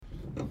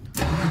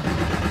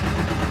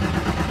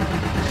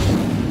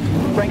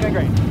Franklin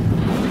green.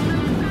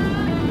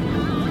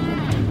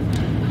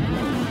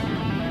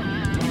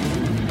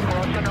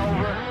 Crossing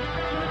over.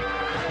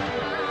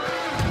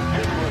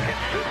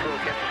 Just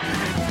looking.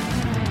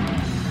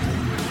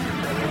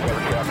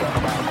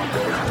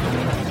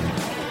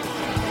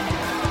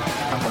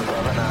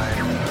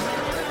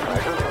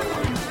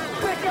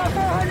 Pick up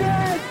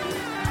 400!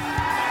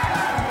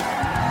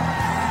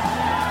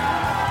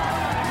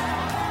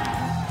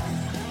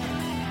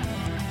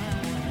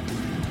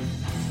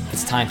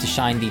 It's time to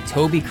shine the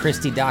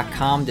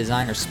TobyChristie.com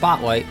designer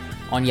spotlight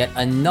on yet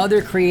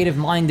another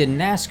creative-minded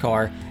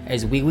NASCAR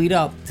as we lead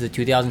up to the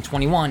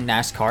 2021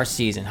 NASCAR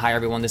season. Hi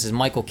everyone, this is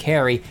Michael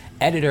Carey,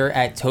 editor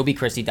at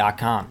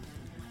TobyChristie.com.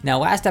 Now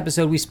last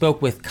episode we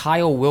spoke with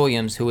Kyle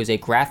Williams, who is a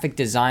graphic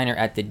designer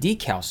at the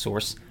Decal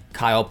Source.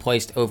 Kyle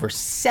placed over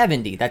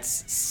 70,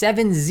 that's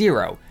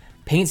 70,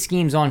 paint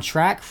schemes on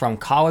track from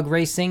Colleague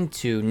Racing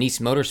to Nice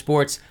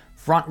Motorsports,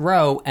 Front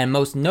Row, and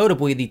most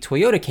notably the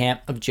Toyota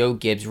camp of Joe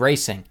Gibbs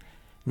Racing.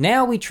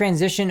 Now we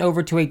transition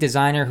over to a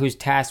designer who's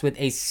tasked with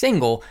a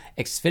single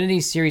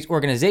Xfinity Series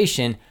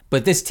organization,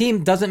 but this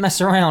team doesn't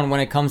mess around when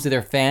it comes to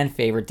their fan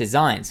favorite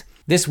designs.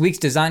 This week's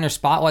designer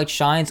spotlight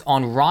shines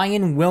on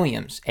Ryan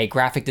Williams, a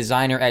graphic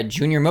designer at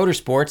JR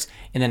Motorsports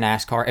in the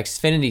NASCAR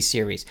Xfinity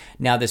Series.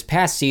 Now this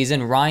past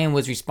season, Ryan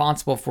was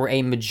responsible for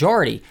a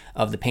majority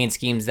of the paint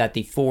schemes that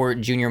the four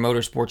JR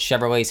Motorsports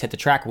Chevrolets hit the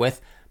track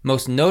with,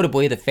 most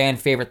notably the fan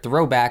favorite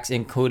throwbacks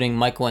including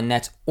Michael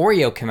Annette's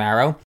Oreo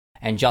Camaro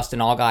and Justin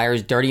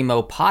Allgaier's Dirty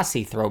Mo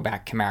Posse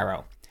throwback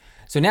Camaro.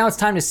 So now it's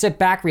time to sit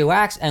back,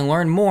 relax, and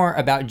learn more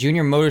about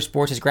JR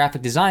Motorsports'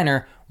 graphic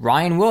designer,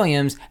 Ryan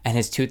Williams, and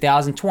his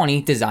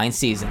 2020 design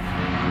season.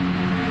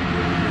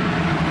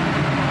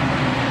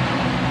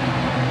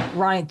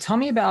 Ryan, tell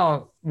me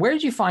about, where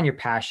did you find your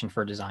passion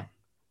for design?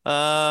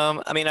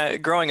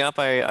 Growing up,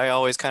 I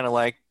always kind of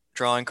liked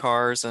drawing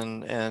cars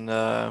and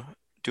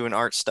doing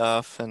art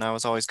stuff, and I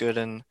was always good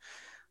in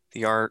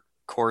the art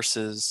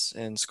courses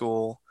in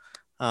school.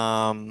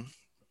 And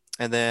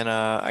then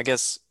I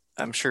guess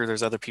I'm sure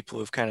there's other people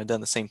who've kind of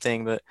done the same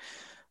thing, but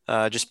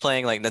just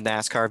playing like the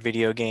NASCAR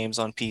video games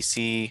on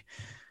PC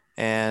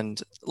and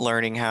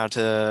learning how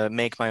to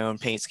make my own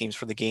paint schemes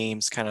for the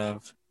games kind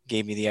of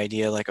gave me the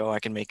idea like, oh, I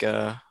can make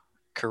a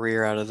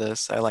career out of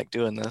this. I like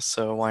doing this,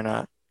 so why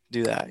not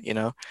do that, you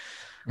know?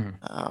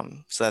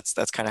 So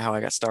that's kind of how I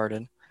got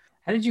started.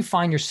 How did you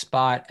find your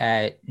spot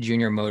at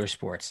JR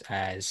Motorsports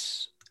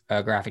as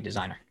a graphic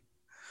designer?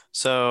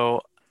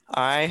 So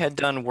I had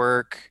done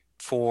work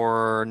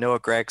for Noah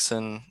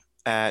Gregson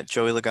at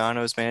Joey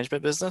Logano's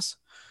management business,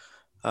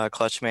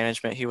 Clutch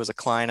Management. He was a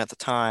client at the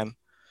time,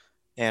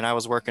 and I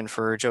was working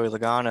for Joey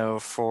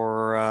Logano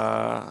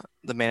for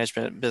the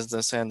management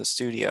business and the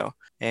studio.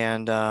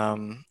 And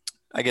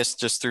I guess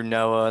just through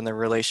Noah and the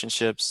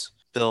relationships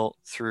built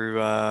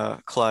through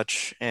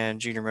Clutch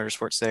and JR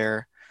Motorsports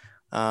there,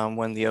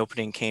 when the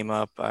opening came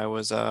up, I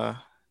was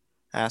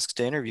asked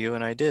to interview,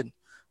 and I did.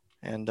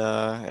 And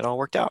it all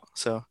worked out.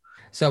 So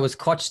was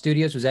Clutch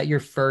Studios, was that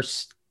your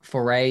first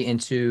foray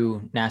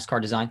into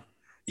NASCAR design?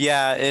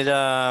 Yeah, it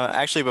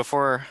actually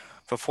before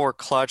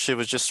Clutch, it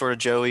was just sort of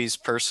Joey's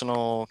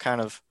personal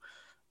kind of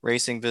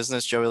racing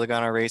business, Joey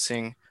Logano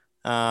Racing.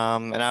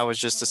 And I was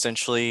just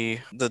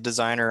essentially the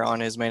designer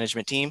on his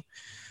management team.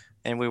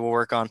 And we will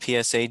work on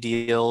PSA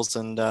deals,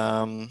 and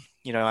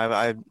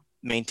I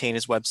maintain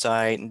his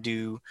website and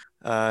do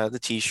the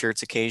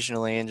t-shirts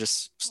occasionally and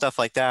just stuff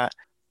like that.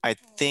 I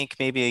think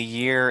maybe a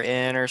year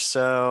in or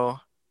so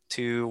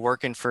to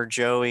working for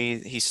Joey,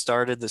 he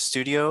started the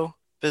studio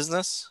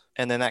business,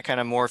 and then that kind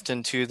of morphed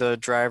into the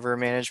driver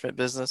management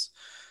business,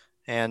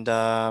 and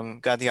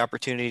got the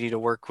opportunity to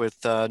work with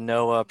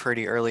Noah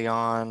pretty early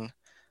on.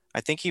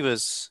 I think it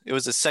was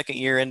the second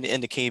year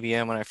into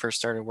KBM when I first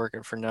started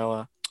working for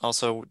Noah.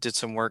 Also did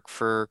some work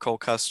for Cole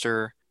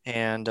Custer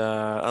and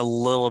a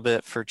little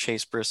bit for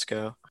Chase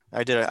Briscoe.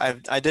 I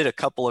did a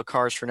couple of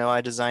cars for Noah.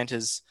 I designed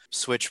his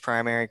Switch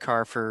primary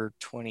car for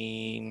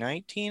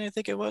 2019, I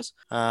think it was,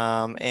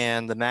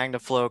 and the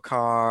MagnaFlow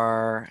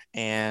car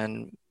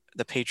and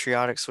the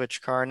Patriotic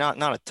Switch car. Not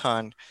a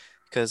ton,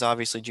 because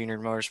obviously JR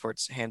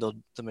Motorsports handled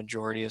the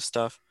majority of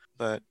stuff.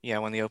 But yeah,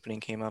 when the opening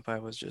came up, I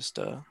was just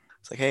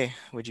it's like, hey,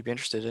 would you be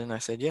interested in? I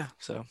said, yeah.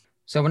 So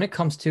when it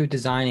comes to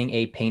designing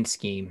a paint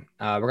scheme,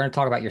 we're going to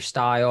talk about your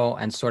style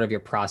and sort of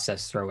your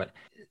process through it.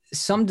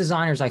 Some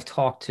designers I've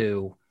talked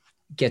to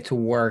get to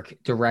work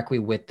directly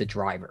with the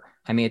driver.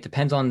 I mean, it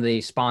depends on the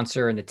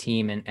sponsor and the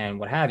team and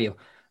what have you.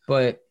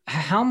 But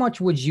how much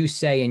would you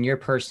say in your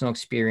personal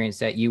experience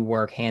that you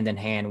work hand in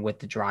hand with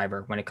the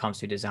driver when it comes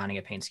to designing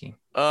a paint scheme?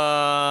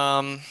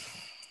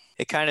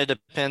 It kind of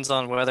depends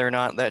on whether or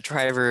not that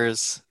driver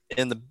is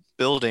in the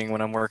building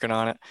when I'm working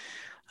on it.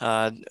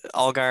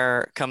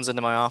 Allgaier comes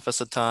into my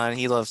office a ton.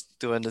 He loves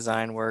doing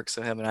design work,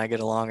 so him and I get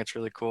along. It's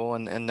really cool.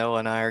 And Noah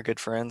and I are good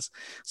friends,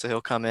 so he'll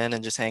come in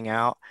and just hang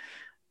out.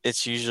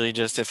 It's usually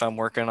just if I'm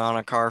working on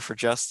a car for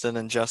Justin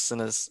and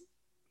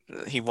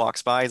he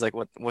walks by, he's like,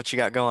 what you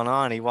got going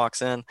on? He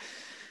walks in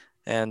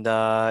And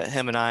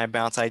him and I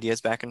bounce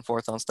ideas back and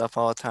forth on stuff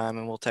all the time,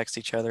 and we'll text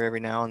each other every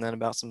now and then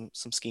about some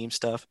scheme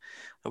stuff.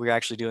 We're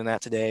actually doing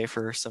that today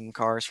for some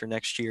cars for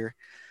next year.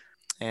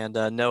 And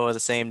Noah the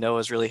same.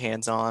 Noah's really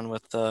hands-on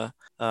with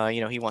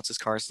he wants his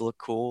cars to look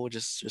cool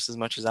just as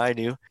much as I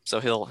do. So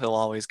he'll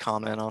always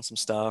comment on some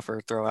stuff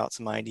or throw out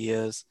some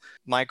ideas.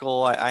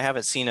 Michael, I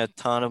haven't seen a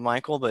ton of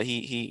Michael, but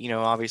he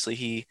obviously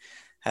he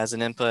has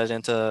an input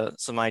into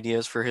some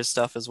ideas for his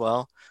stuff as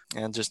well,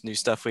 and just new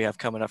stuff we have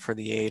coming up for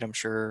the 8. I'm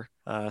sure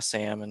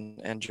Sam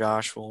and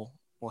Josh will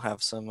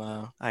have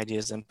some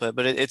ideas input,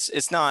 but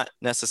it's not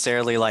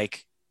necessarily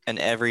like an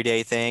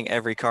everyday thing,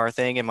 every car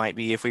thing. It might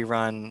be if we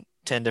run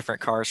 10 different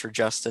cars for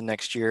Justin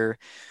next year,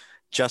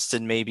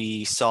 Justin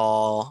maybe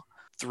saw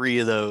 3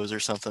 of those or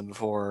something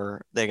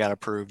before they got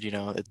approved.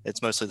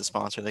 It's mostly the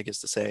sponsor that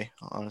gets to say,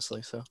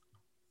 honestly. So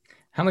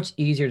How much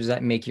easier does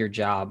that make your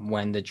job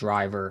when the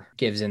driver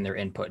gives in their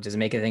input? Does it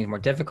make things more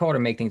difficult or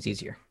make things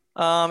easier?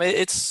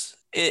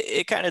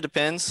 it kind of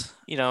depends.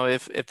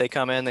 If they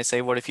come in, they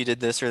say, what if you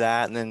did this or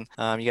that? And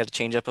then you got to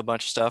change up a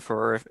bunch of stuff,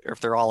 or if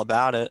they're all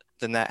about it,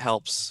 then that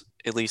helps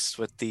at least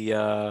with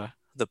the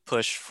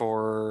push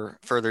for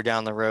further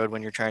down the road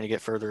when you're trying to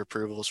get further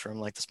approvals from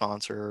like the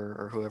sponsor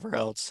or whoever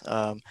else.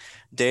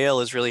 Dale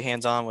is really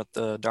hands-on with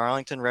the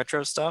Darlington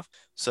retro stuff.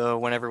 So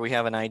whenever we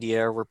have an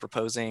idea or we're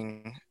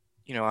proposing,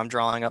 I'm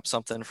drawing up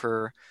something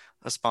for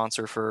a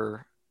sponsor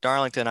for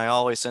Darlington, I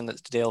always send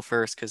it to Dale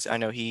first because I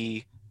know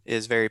he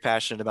is very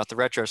passionate about the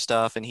retro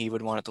stuff and he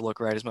would want it to look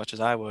right as much as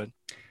I would.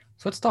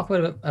 So let's talk a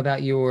little bit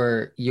about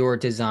your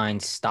design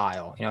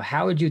style.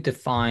 How would you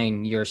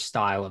define your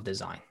style of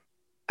design?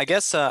 I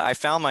guess I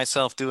found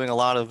myself doing a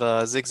lot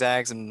of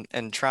zigzags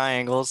and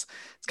triangles.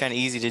 It's kind of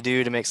easy to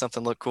do to make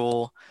something look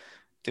cool.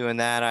 Doing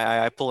that,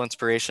 I pull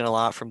inspiration a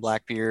lot from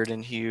Blackbeard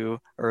and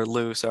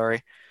Lou,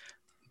 sorry.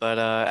 But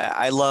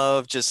I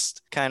love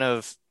just kind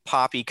of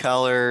poppy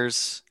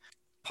colors,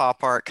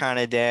 pop art kind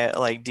of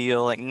like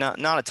deal, like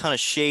not a ton of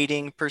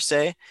shading per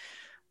se.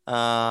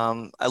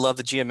 I love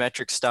the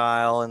geometric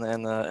style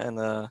and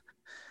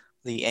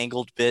the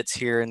angled bits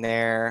here and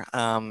there.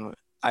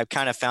 I've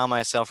kind of found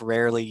myself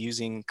rarely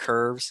using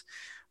curves,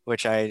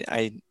 which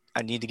I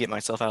need to get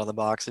myself out of the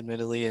box,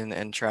 admittedly,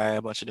 and try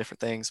a bunch of different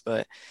things.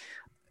 But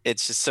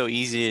it's just so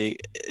easy.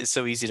 It's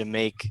so easy to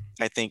make,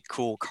 I think,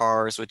 cool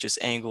cars with just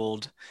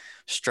angled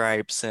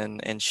stripes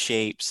and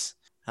shapes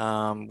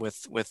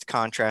with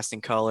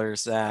contrasting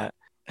colors that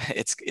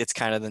it's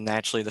kind of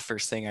naturally the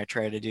first thing I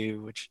try to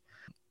do, which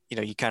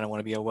you kind of want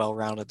to be a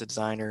well-rounded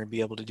designer and be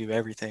able to do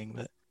everything.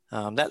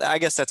 But that I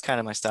guess that's kind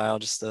of my style,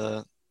 just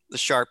the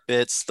sharp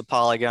bits, the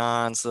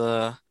polygons,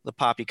 the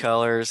poppy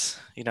colors.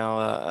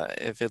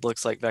 If it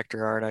looks like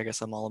vector art, I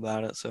guess I'm all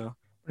about it. So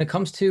When it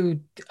comes to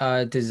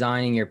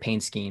designing your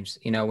paint schemes,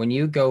 when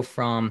you go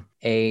from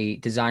a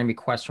design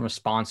request from a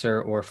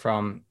sponsor or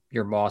from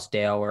your boss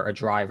Dale or a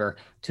driver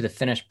to the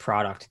finished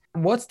product,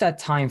 what's that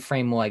time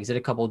frame like? Is it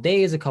a couple of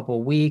days, a couple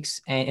of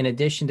weeks? And in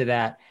addition to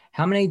that,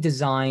 how many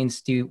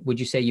designs would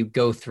you say you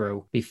go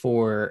through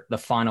before the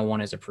final one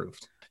is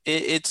approved?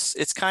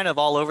 it's kind of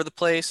all over the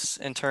place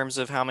in terms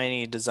of how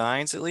many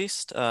designs, at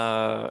least.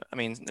 I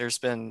mean, there's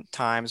been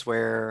times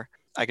where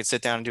I could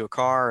sit down and do a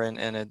car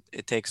and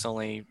it takes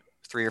only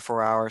 3 or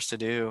 4 hours to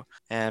do,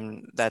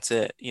 and that's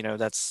it.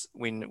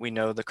 We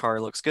know the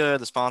car looks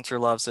good, the sponsor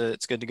loves it,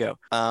 it's good to go.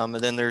 And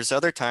then there's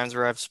other times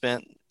where I've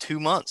spent 2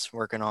 months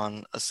working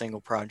on a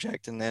single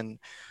project, and then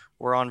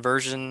we're on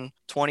version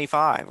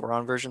 25, we're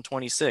on version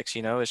 26.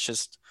 It's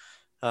just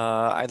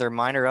either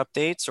minor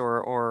updates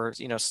or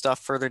stuff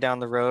further down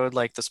the road,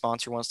 like the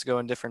sponsor wants to go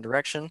in a different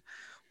direction.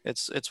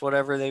 It's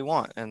whatever they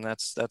want, and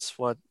that's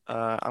what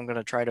I'm going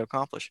to try to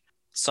accomplish.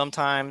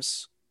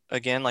 Sometimes,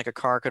 again, like a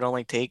car could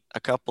only take a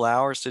couple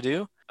hours to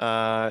do.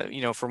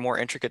 For more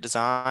intricate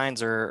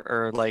designs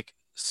or like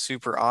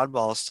super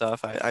oddball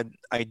stuff, I'd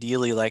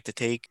ideally like to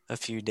take a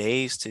few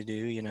days to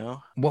do.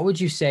 What would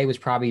you say was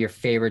probably your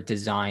favorite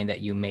design that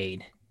you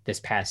made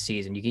this past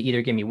season? You can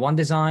either give me one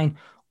design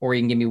or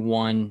you can give me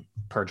one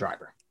per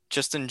driver.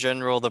 Just in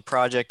general, the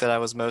project that I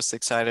was most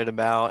excited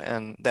about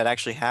and that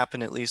actually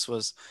happened at least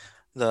was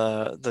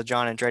the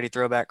John Andretti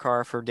throwback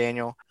car for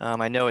Daniel.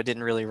 I know it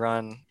didn't really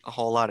run a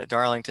whole lot at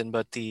Darlington,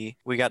 but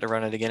we got to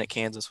run it again at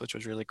Kansas, which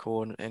was really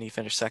cool, and he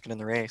finished second in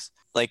the race.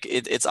 Like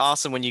it's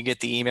awesome when you get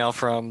the email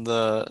from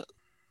the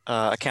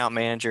account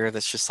manager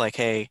that's just like,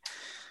 hey,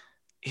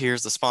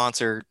 here's the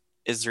sponsor.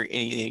 Is there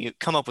any, you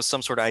come up with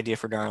some sort of idea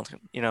for Darlington?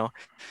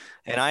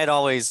 And I had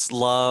always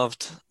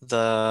loved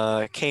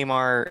the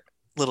Kmart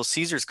Little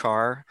Caesars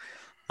car.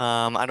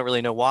 I don't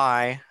really know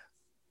why.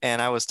 And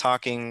I was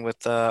talking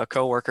with a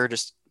coworker,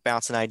 just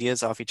bouncing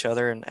ideas off each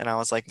other. And I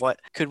was like, what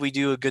could we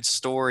do a good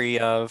story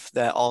of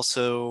that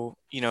also,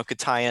 could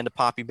tie into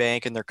Poppy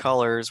Bank and their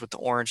colors with the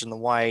orange and the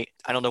white?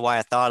 I don't know why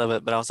I thought of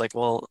it, but I was like,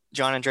 well,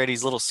 John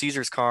Andretti's Little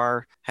Caesars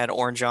car had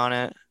orange on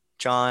it.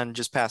 John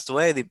just passed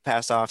away. They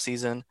passed off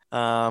season.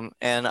 And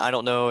I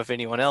don't know if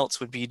anyone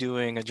else would be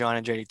doing a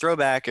John Andretti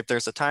throwback. If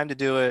there's a time to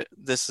do it,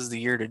 this is the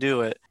year to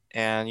do it.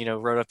 and,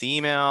 wrote up the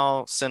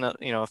email, sent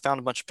a, found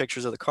a bunch of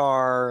pictures of the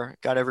car,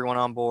 got everyone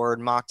on board,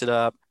 mocked it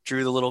up,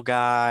 drew the little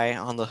guy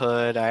on the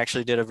hood. I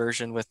actually did a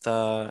version with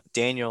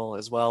Daniel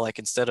as well. Like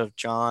instead of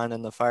John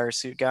and the fire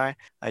suit guy,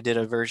 I did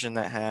a version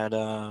that had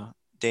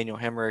Daniel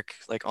Hemrick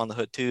like on the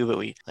hood too, but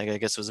I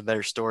guess it was a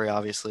better story,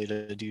 obviously,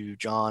 to do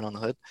John on the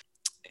hood.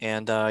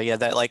 And yeah,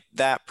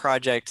 that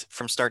project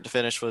from start to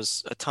finish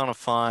was a ton of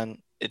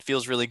fun. It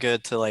feels really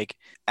good to like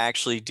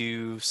actually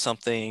do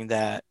something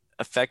that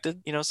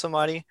affected,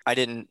 somebody. I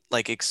didn't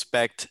like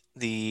expect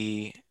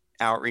the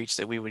outreach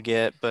that we would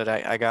get, but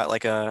I got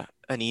like an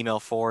email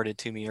forwarded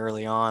to me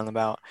early on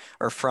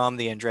from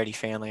the Andretti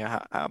family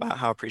about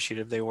how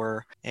appreciative they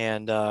were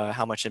and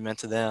how much it meant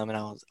to them. And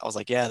I was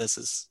like, yeah, this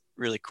is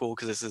really cool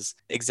because this is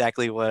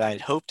exactly what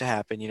I'd hoped to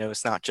happen.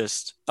 It's not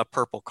just a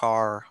purple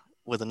car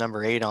with a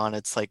number 8 on.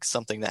 It's like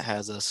something that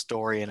has a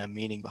story and a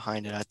meaning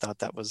behind it. I thought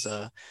that was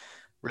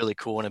really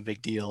cool and a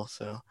big deal.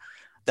 So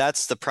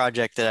that's the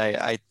project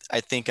that I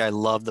think I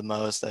love the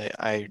most.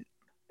 I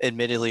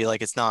admittedly,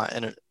 like, it's not,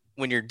 and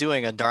when you're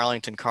doing a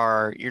Darlington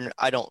car,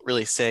 I don't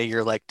really say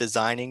you're like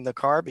designing the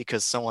car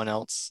because someone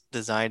else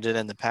designed it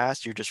in the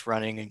past. You're just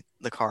running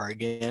the car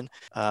again.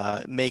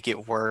 Make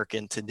it work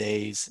in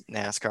today's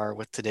NASCAR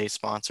with today's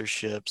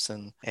sponsorships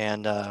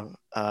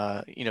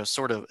and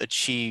sort of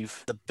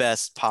achieve the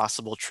best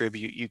possible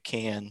tribute you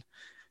can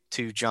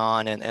to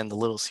John and the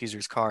Little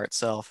Caesars car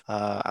itself.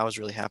 I was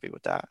really happy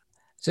with that.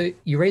 So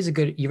you raise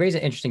an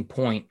interesting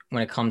point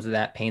when it comes to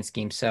that paint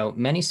scheme. So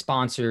many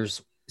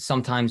sponsors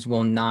sometimes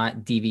will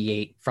not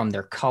deviate from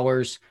their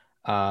colors,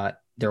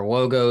 their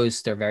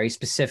logos. They're very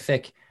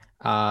specific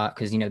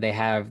because they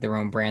have their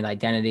own brand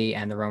identity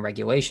and their own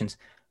regulations.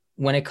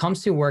 When it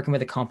comes to working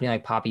with a company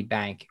like Poppy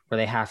Bank, where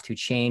they have to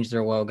change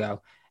their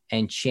logo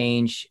and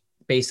change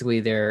basically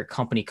their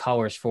company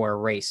colors for a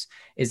race,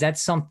 is that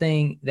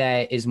something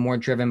that is more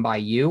driven by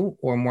you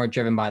or more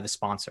driven by the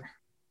sponsor?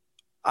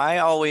 I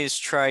always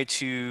try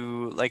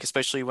to, like,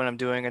 especially when I'm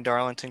doing a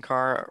Darlington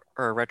car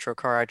or a retro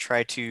car, I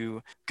try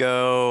to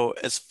go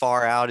as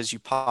far out as you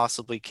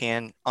possibly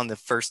can on the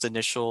first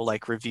initial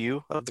like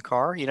review of the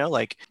car.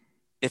 Like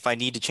if I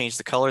need to change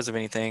the colors of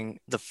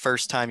anything, the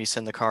first time you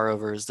send the car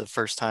over is the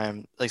first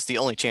time, like it's the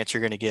only chance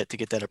you're going to get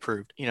that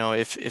approved.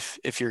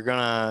 If you're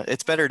gonna,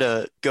 it's better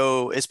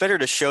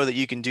to show that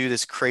you can do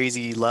this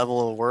crazy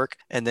level of work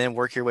and then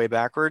work your way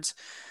backwards.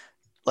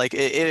 Like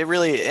it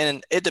really,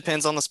 and it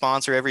depends on the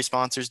sponsor. Every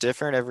sponsor is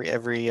different.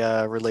 Every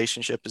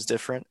relationship is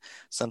different.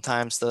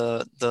 Sometimes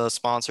the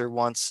sponsor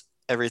wants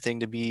everything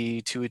to be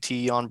to a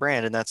T on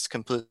brand, and that's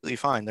completely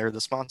fine. They're the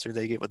sponsor;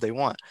 they get what they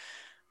want.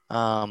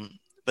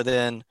 But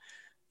then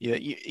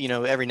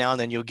every now and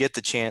then you'll get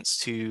the chance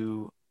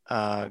to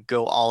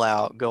go all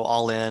out, go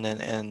all in,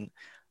 and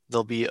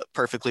they'll be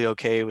perfectly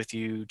okay with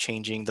you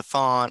changing the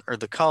font or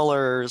the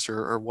colors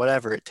or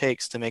whatever it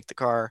takes to make the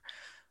car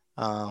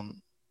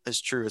as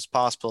true as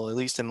possible. At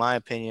least in my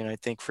opinion, I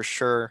think for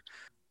sure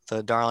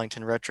the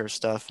Darlington retro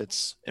stuff,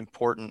 it's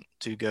important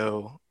to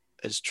go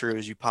as true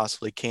as you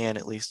possibly can,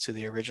 at least to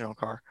the original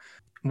car.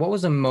 What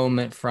was a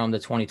moment from the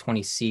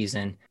 2020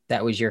 season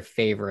that was your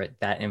favorite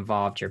that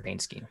involved your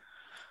paint scheme?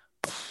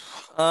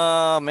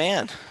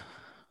 Man,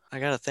 I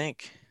gotta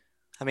think.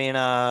 I mean,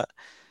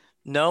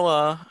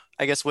 Noah,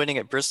 I guess winning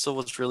at Bristol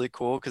was really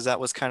cool because that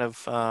was kind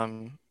of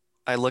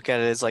I look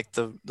at it as like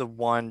the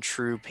one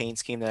true paint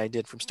scheme that I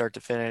did from start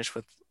to finish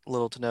with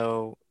little to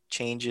no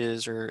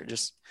changes or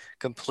just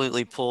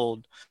completely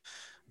pulled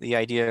the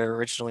idea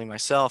originally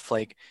myself.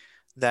 Like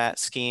that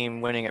scheme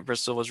winning at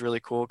Bristol was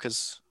really cool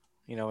because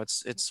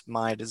it's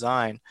my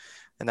design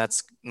and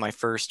that's my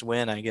first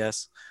win, I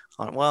guess.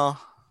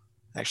 Well,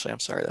 actually, I'm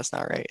sorry, that's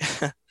not right.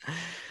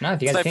 No,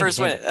 if you It's got to my change, first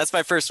you change win. it. That's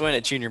my first win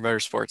at Junior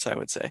Motorsports, I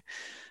would say.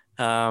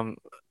 Um,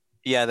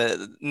 yeah,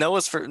 the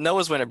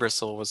Noah's win at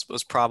Bristol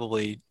was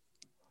probably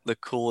the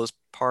coolest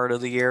part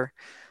of the year,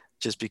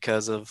 just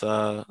because of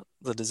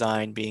the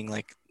design being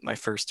like my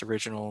first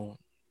original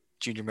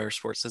Junior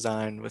Motorsports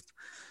design with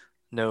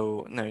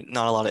no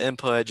not a lot of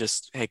input.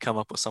 Just hey, come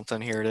up with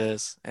something. Here it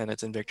is, and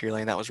it's in victory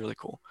lane. That was really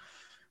cool.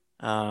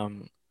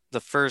 Um,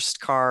 the first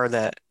car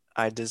that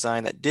I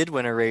designed that did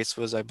win a race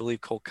was, I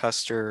believe, Cole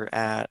Custer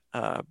at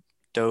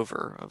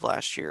Dover of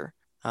last year,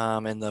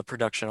 in the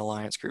Production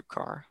Alliance Group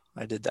car.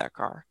 I did that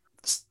car.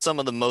 Some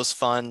of the most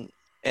fun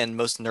and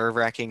most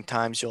nerve-wracking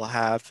times you'll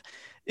have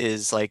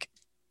is like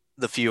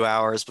the few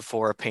hours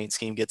before a paint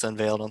scheme gets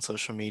unveiled on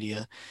social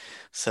media.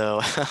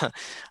 So,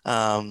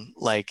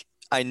 like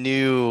I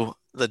knew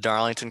the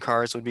Darlington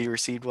cars would be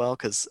received well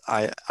because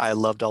I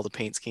loved all the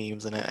paint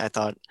schemes and I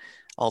thought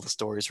all the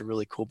stories were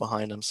really cool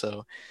behind them.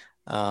 So,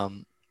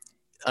 um,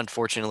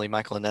 unfortunately,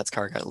 Michael Annette's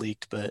car got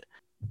leaked, but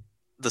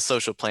the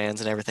social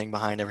plans and everything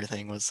behind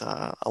everything was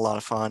a lot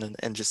of fun,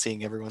 and just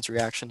seeing everyone's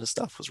reaction to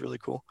stuff was really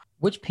cool.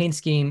 Which paint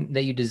scheme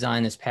that you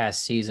designed this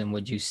past season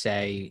would you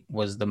say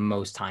was the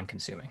most time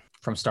consuming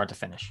from start to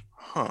finish?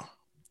 Huh.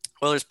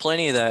 Well, there's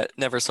plenty that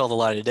never saw the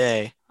light of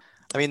day.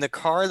 I mean, the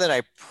car that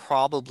I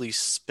probably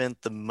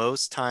spent the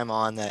most time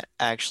on that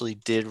actually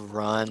did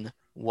run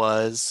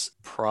was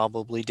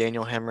probably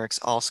Daniel Hemrick's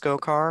Alsco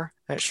car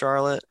at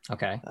Charlotte.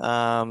 Okay.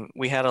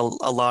 We had a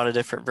lot of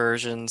different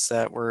versions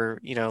that were,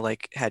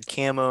 like had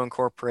camo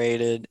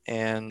incorporated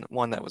and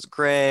one that was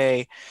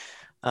gray.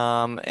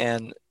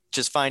 And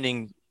just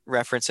finding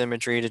reference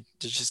imagery to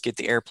just get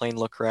the airplane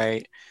look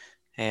right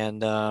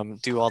and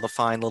do all the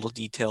fine little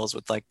details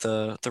with like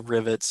the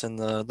rivets and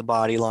the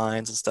body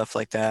lines and stuff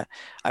like that.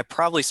 I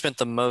probably spent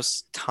the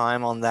most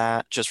time on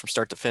that just from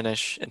start to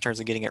finish in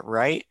terms of getting it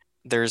right.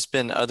 There's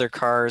been other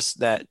cars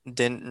that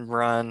didn't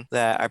run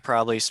that I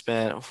probably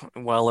spent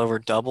well over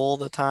double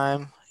the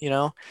time,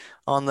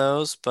 on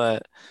those.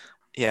 But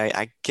yeah,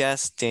 I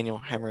guess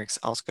Daniel Hemrick's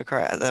Oscar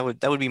car, that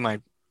would be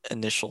my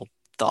initial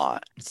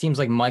thought. It seems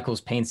like Michael's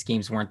paint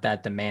schemes weren't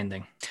that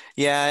demanding.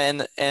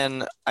 Yeah,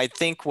 and I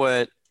think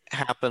what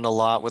happened a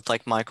lot with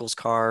like Michael's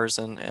cars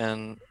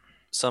and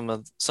some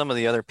of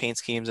the other paint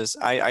schemes is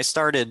I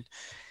started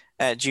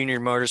at Junior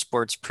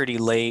Motorsports pretty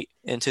late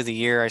into the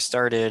year. I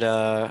started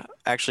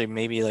actually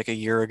maybe like a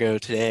year ago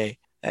today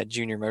at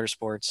Junior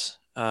Motorsports.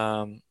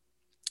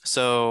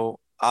 So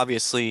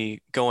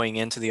obviously going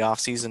into the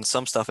off season,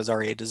 some stuff is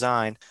already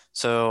designed.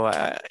 So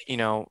I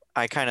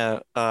kind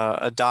of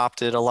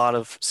adopted a lot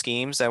of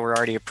schemes that were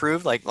already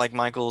approved, like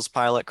Michael's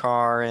pilot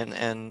car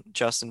and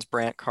Justin's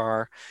Brandt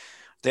car.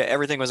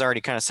 Everything was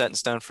already kind of set in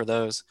stone for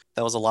those.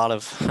 That was a lot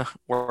of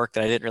work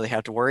that I didn't really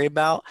have to worry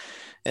about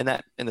in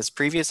this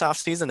previous off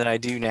season that I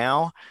do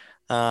now.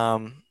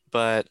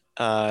 But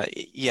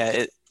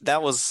yeah,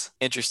 that was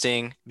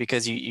interesting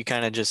because you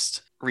kind of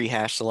just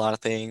rehashed a lot of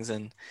things.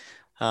 And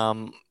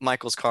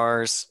Michael's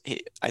cars,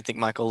 I think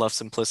Michael loves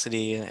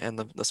simplicity and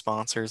the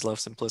sponsors love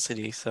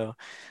simplicity. So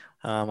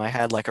I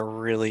had like a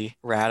really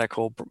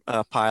radical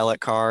pilot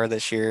car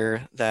this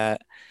year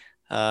that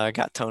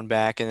got toned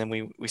back, and then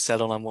we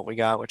settled on what we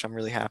got, which I'm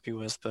really happy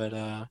with. But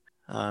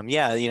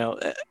yeah,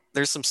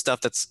 there's some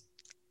stuff that's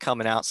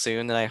coming out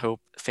soon that I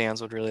hope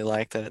fans would really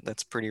like.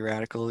 That's pretty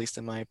radical, at least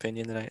in my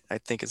opinion, that I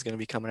think is going to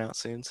be coming out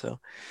soon. So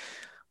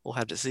we'll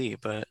have to see.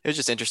 But it was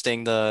just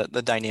interesting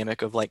the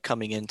dynamic of like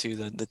coming into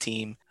the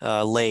team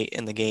late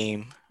in the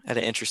game at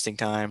an interesting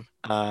time.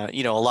 A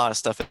lot of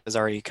stuff is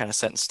already kind of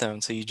set in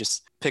stone, so you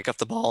just pick up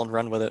the ball and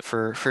run with it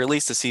for at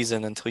least a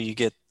season until you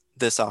get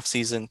this off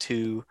season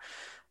to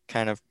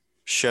kind of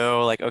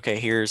show like, okay,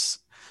 here's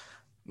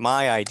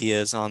my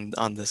ideas on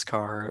this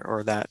car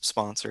or that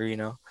sponsor.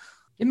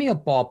 Give me a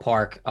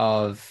ballpark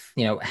of,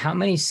 how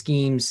many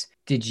schemes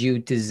did you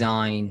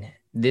design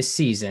this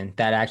season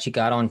that actually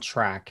got on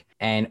track,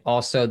 and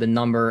also the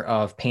number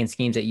of paint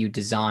schemes that you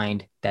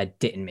designed that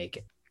didn't make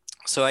it?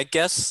 So I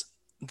guess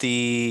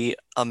the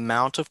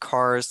amount of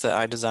cars that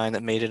I designed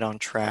that made it on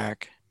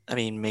track, I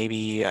mean,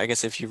 maybe, I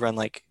guess if you run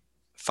like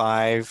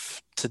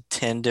 5 to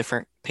 10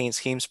 different paint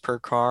schemes per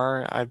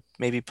car, I'd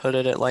maybe put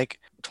it at like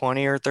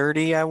 20 or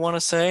 30, I want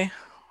to say,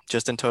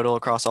 just in total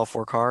across all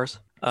 4 cars.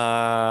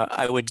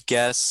 I would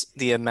guess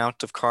the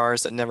amount of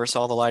cars that never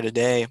saw the light of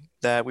day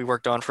that we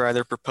worked on for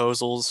either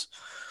proposals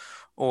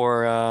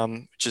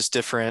or just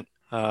different,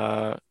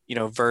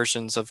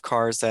 versions of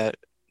cars that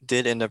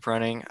did end up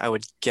running. I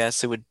would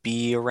guess it would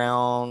be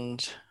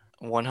around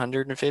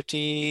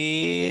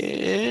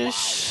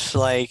 150-ish.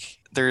 Like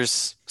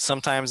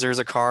sometimes there's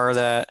a car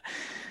that,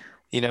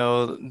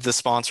 the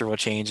sponsor will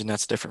change and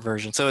that's a different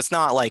version. So it's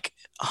not like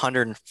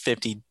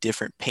 150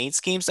 different paint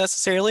schemes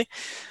necessarily,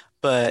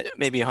 but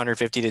maybe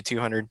 150 to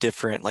 200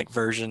 different like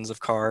versions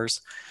of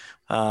cars,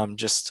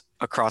 just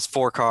across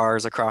 4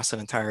 cars, across an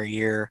entire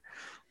year,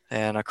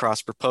 and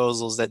across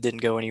proposals that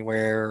didn't go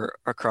anywhere,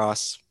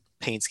 across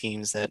paint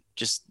schemes that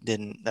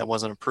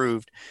wasn't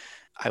approved.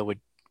 I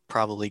would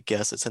probably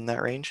guess it's in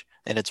that range,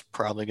 and it's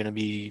probably going to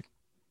be,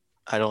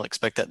 I don't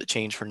expect that to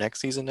change for next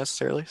season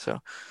necessarily. So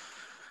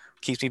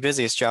keeps me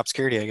busy. It's job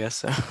security, I guess.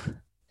 So.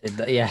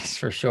 Yes,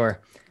 for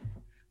sure.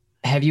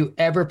 Have you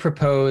ever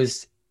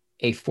proposed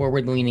a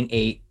forward-leaning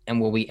 8,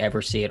 and will we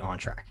ever see it on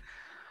track?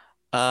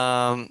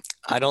 I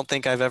don't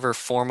think I've ever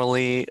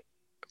formally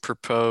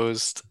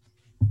proposed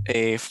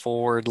a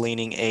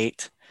forward-leaning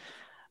 8,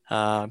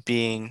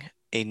 being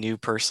a new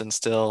person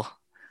still,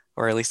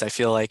 or at least I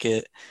feel like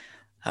it.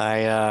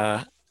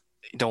 I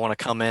don't want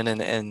to come in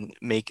and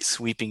make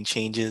sweeping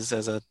changes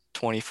as a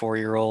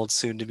 24-year-old,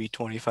 soon to be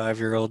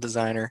 25-year-old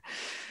designer,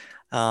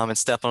 and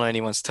step on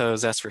anyone's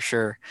toes, that's for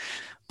sure.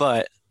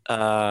 But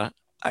I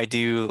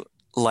do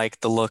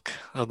like the look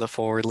of the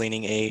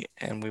forward-leaning 8,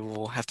 and we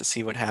will have to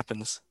see what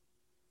happens.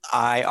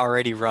 I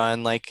already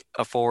run like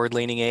a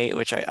forward-leaning 8,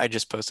 which I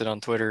just posted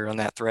on Twitter on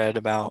that thread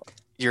about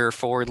your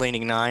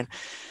forward-leaning 9.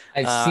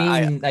 I've I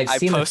seen I've I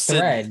seen the posted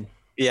thread.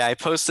 yeah, I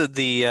posted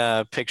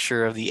the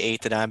picture of the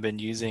 8 that I've been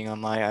using on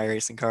my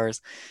iRacing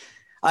cars.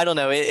 I don't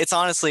know. It's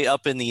honestly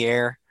up in the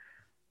air.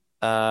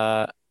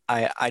 Uh,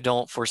 I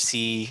don't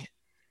foresee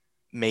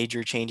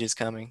major changes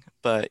coming,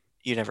 but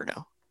you never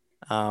know.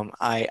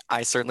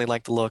 I certainly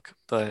like the look,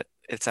 but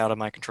it's out of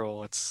my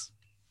control. It's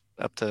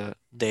up to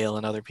Dale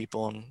and other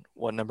people on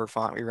what number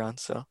font we run.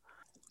 So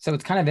So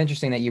it's kind of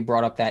interesting that you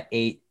brought up that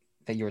 8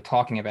 that you were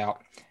talking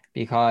about,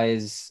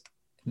 because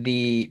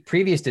the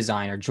previous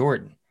designer,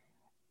 Jordan,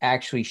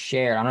 actually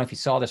shared, I don't know if you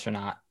saw this or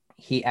not,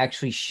 he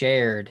actually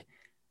shared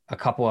a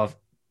couple of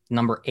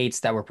number eights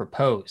that were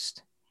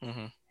proposed,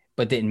 Hmm.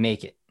 but didn't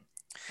make it.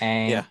 Yeah.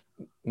 And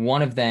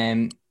one of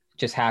them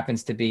just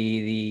happens to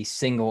be the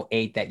single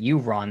eight that you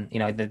run,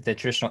 the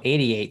traditional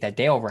 88 that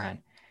Dale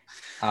ran,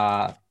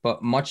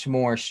 but much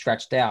more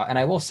stretched out. And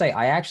I will say,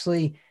 I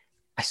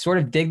sort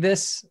of dig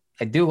this.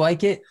 I do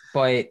like it,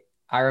 but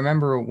I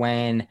remember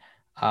when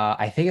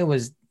I think it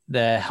was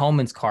the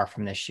Hellman's car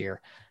from this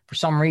year. For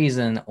some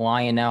reason,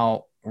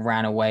 Lionel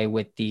ran away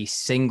with the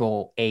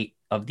single eight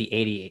of the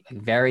 88,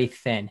 like very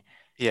thin.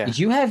 Yeah. Did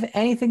you have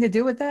anything to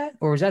do with that?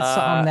 Or was that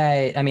something Uh,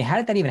 that, I mean, how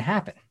did that even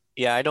happen?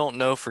 yeah, I don't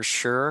know for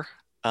sure.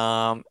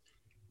 Um,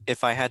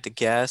 if I had to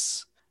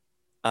guess,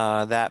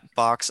 that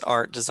box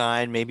art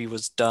design maybe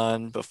was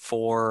done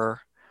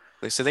before.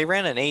 So they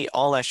ran an 8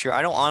 all last year.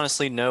 I don't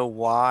honestly know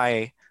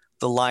why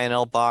the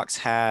Lionel box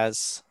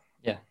has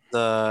Yeah.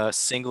 the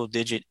single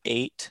digit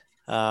 8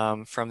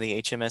 from the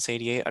HMS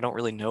 88. I don't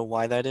really know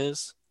why that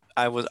is.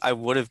 I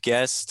would have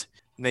guessed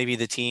maybe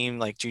the team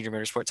like Junior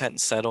Motorsports hadn't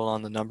settled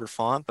on the number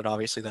font, but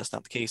obviously that's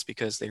not the case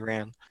because they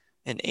ran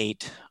an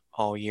 8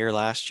 all year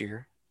last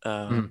year.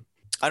 Mhm.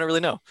 I don't really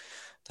know.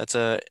 That's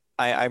a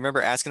I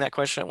remember asking that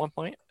question at one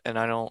point, and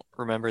I don't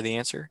remember the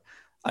answer.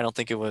 I don't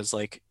think it was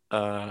like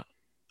a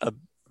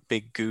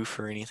big goof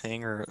or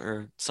anything,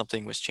 or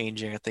something was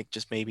changing. I think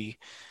just maybe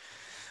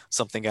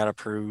something got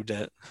approved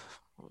that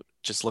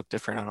just looked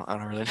different. I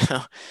don't really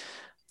know.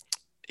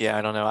 Yeah,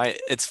 I don't know.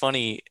 It's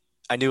funny.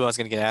 I knew I was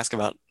going to get asked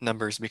about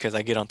numbers because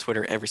I get on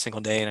Twitter every single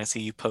day and I see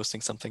you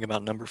posting something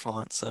about number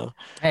fonts. So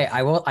Hey,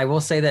 I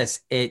will say this.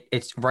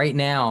 It's right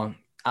now.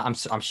 I'm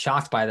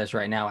shocked by this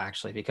right now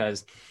actually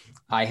because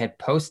I had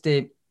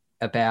posted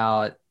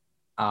about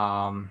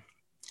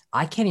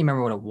I can't even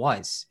remember what it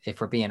was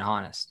if we're being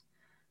honest.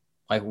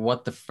 Like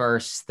what the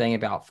first thing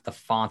about the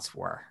fonts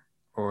were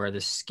or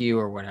the skew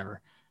or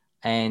whatever.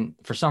 And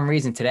for some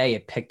reason today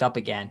it picked up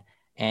again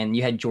and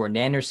you had Jordan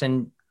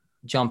Anderson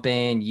jump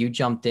in, you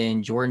jumped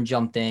in, Jordan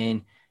jumped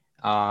in,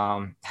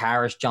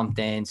 Harris jumped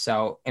in.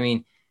 So I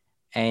mean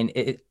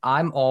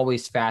I'm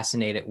always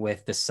fascinated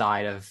with the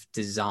side of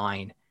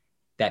design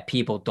that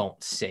people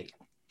don't see.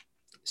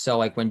 So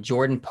like when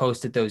Jordan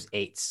posted those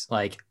eights,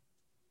 like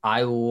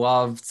I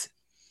loved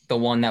the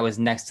one that was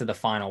next to the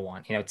final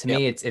one. To yep.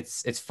 me,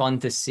 it's fun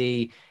to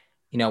see,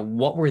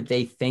 what were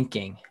they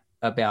thinking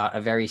about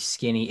a very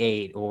skinny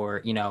eight,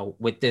 or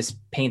with this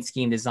paint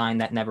scheme design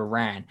that never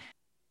ran.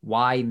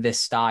 Why this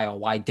style?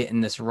 Why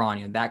didn't this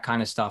run? That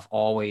kind of stuff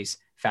always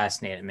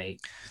fascinated me.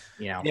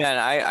 Yeah, and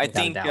I Without a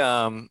think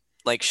doubt.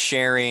 like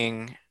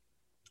sharing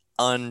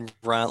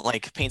unrun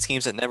like paint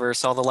schemes that never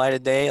saw the light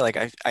of day, like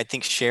I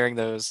think sharing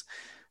those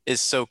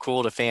is so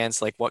cool to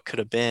fans, like what could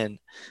have been.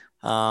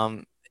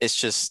 It's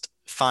just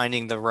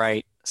finding the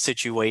right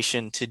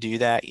situation to do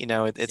that.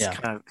 It's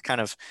Yeah.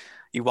 kind of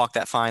you walk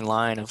that fine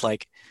line of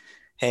like,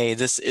 hey,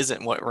 this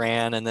isn't what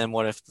ran, and then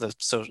what if the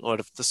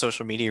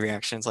social media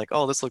reaction is like,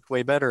 oh, this looked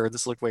way better, or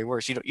this looked way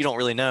worse. You don't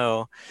really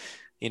know,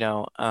 you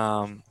know.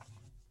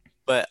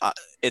 But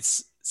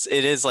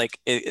it is like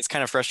it's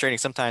kind of frustrating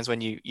sometimes when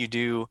you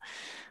do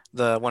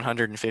the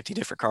 150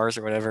 different cars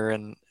or whatever,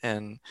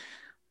 and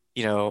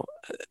you know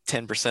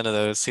 10% of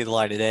those see the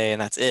light of day,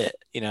 and that's it.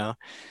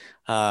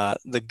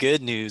 The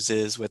good news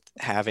is with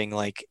having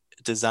like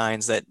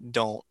designs that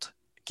don't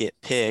get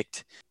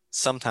picked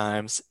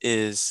sometimes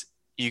is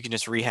you can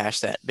just rehash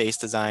that base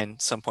design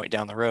some point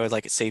down the road.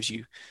 Like it saves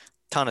you a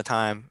ton of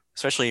time,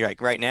 especially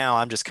like right now.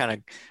 I'm just kind of,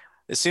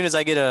 as soon as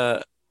I get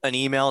an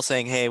email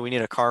saying, hey, we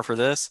need a car for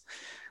this,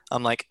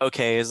 I'm like,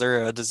 okay, is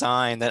there a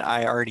design that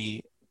I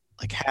already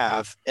like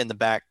have in the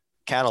back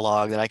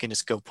catalog that I can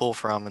just go pull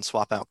from and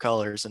swap out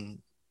colors and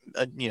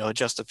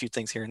adjust a few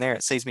things here and there.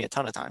 It saves me a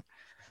ton of time.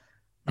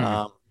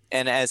 Mhm.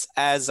 And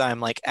as I'm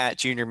like at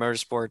Junior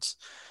Motorsports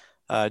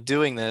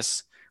doing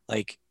this,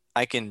 like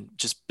I can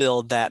just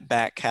build that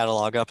back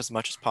catalog up as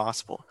much as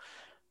possible.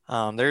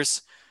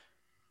 There's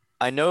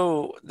I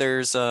know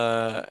there's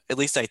at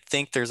least I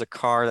think there's a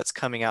car that's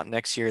coming out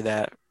next year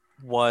that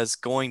was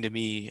going to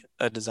be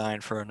a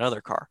design for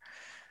another car,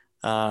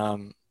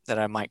 that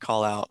I might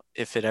call out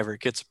if it ever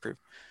gets approved.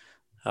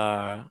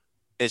 Uh,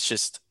 it's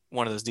just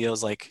one of those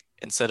deals, like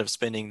instead of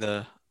spending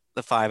the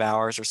 5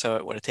 hours or so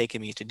it would have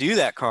taken me to do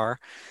that car,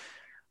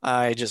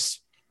 I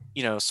just,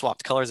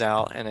 swapped colors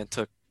out and it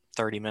took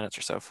 30 minutes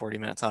or so, 40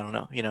 minutes. I don't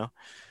know.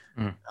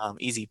 Mhm.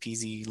 Easy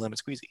peasy lemon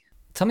squeezy.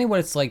 Tell me what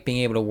it's like being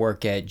able to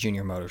work at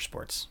Junior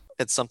Motorsports.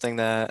 It's something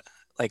that,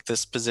 like,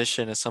 this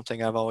position is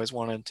something I've always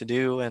wanted to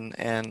do, and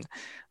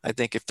I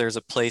think if there's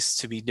a place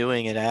to be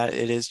doing it at,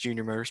 it is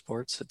Junior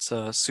Motorsports. It's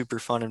a super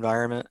fun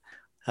environment,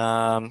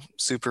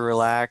 super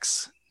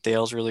relaxed.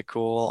 Dale's really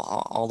cool.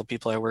 All the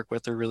people I work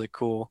with are really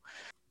cool.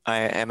 I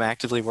am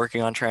actively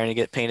working on trying to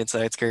get painted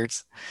side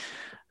skirts.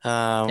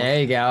 Um, There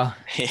you go.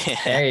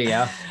 yeah, There you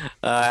go.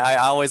 I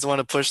always want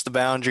to push the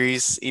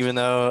boundaries, even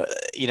though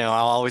I'll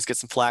always get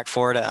some flack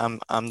for it.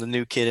 I'm the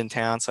new kid in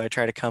town, so I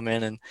try to come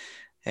in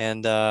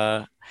and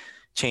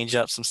change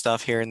up some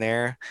stuff here and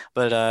there.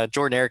 But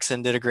Jordan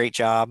Erickson did a great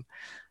job.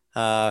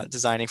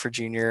 designing for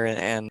Junior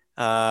and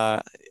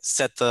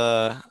set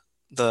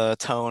the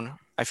tone.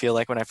 I feel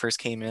like when I first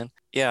came in.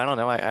 Yeah, I don't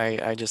know.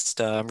 I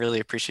just I'm really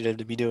appreciative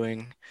to be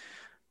doing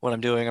what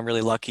I'm doing. I'm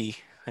really lucky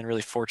and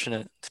really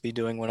fortunate to be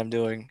doing what I'm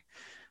doing.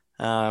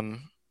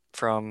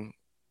 From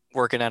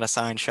working at a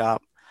sign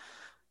shop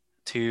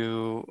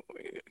to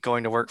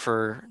going to work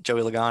for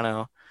Joey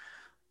Logano,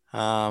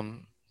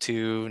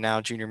 to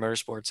now Junior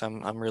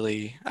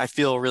Motorsports. I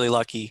feel really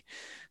lucky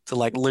to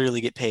like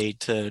literally get paid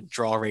to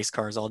draw race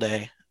cars all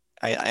day.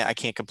 I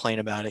can't complain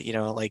about it,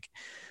 like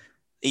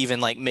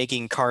even like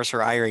making cars for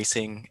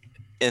iRacing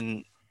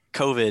in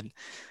COVID.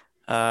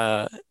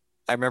 I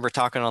remember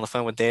talking on the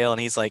phone with Dale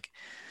and he's like,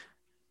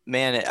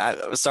 man,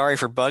 I'm sorry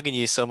for bugging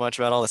you so much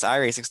about all this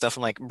iRacing stuff.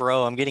 I'm like,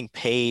 bro, I'm getting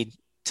paid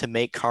to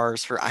make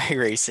cars for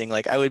iRacing.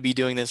 Like I would be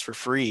doing this for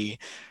free.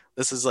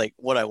 This is like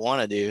what I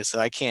want to do. So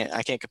I can't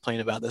complain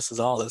about this at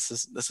all. This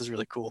is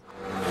really cool.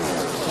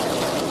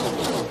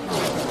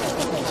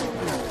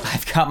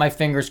 I've got my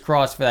fingers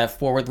crossed for that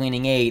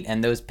forward-leaning 8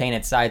 and those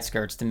painted side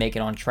skirts to make it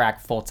on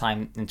track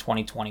full-time in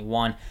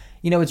 2021.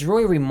 It's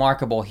really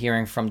remarkable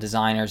hearing from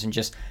designers and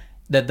just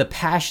the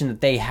passion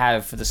that they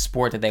have for the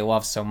sport that they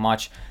love so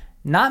much.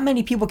 Not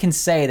many people can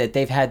say that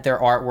they've had their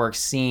artwork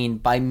seen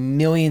by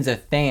millions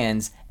of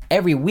fans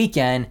every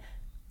weekend,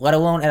 let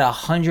alone at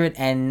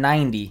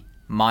 190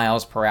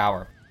 miles per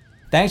hour.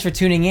 Thanks for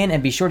tuning in,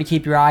 and be sure to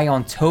keep your eye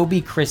on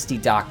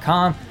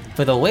TobyChristie.com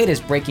for the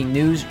latest breaking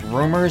news,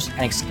 rumors,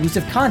 and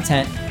exclusive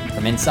content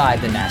from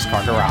inside the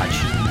NASCAR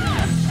garage.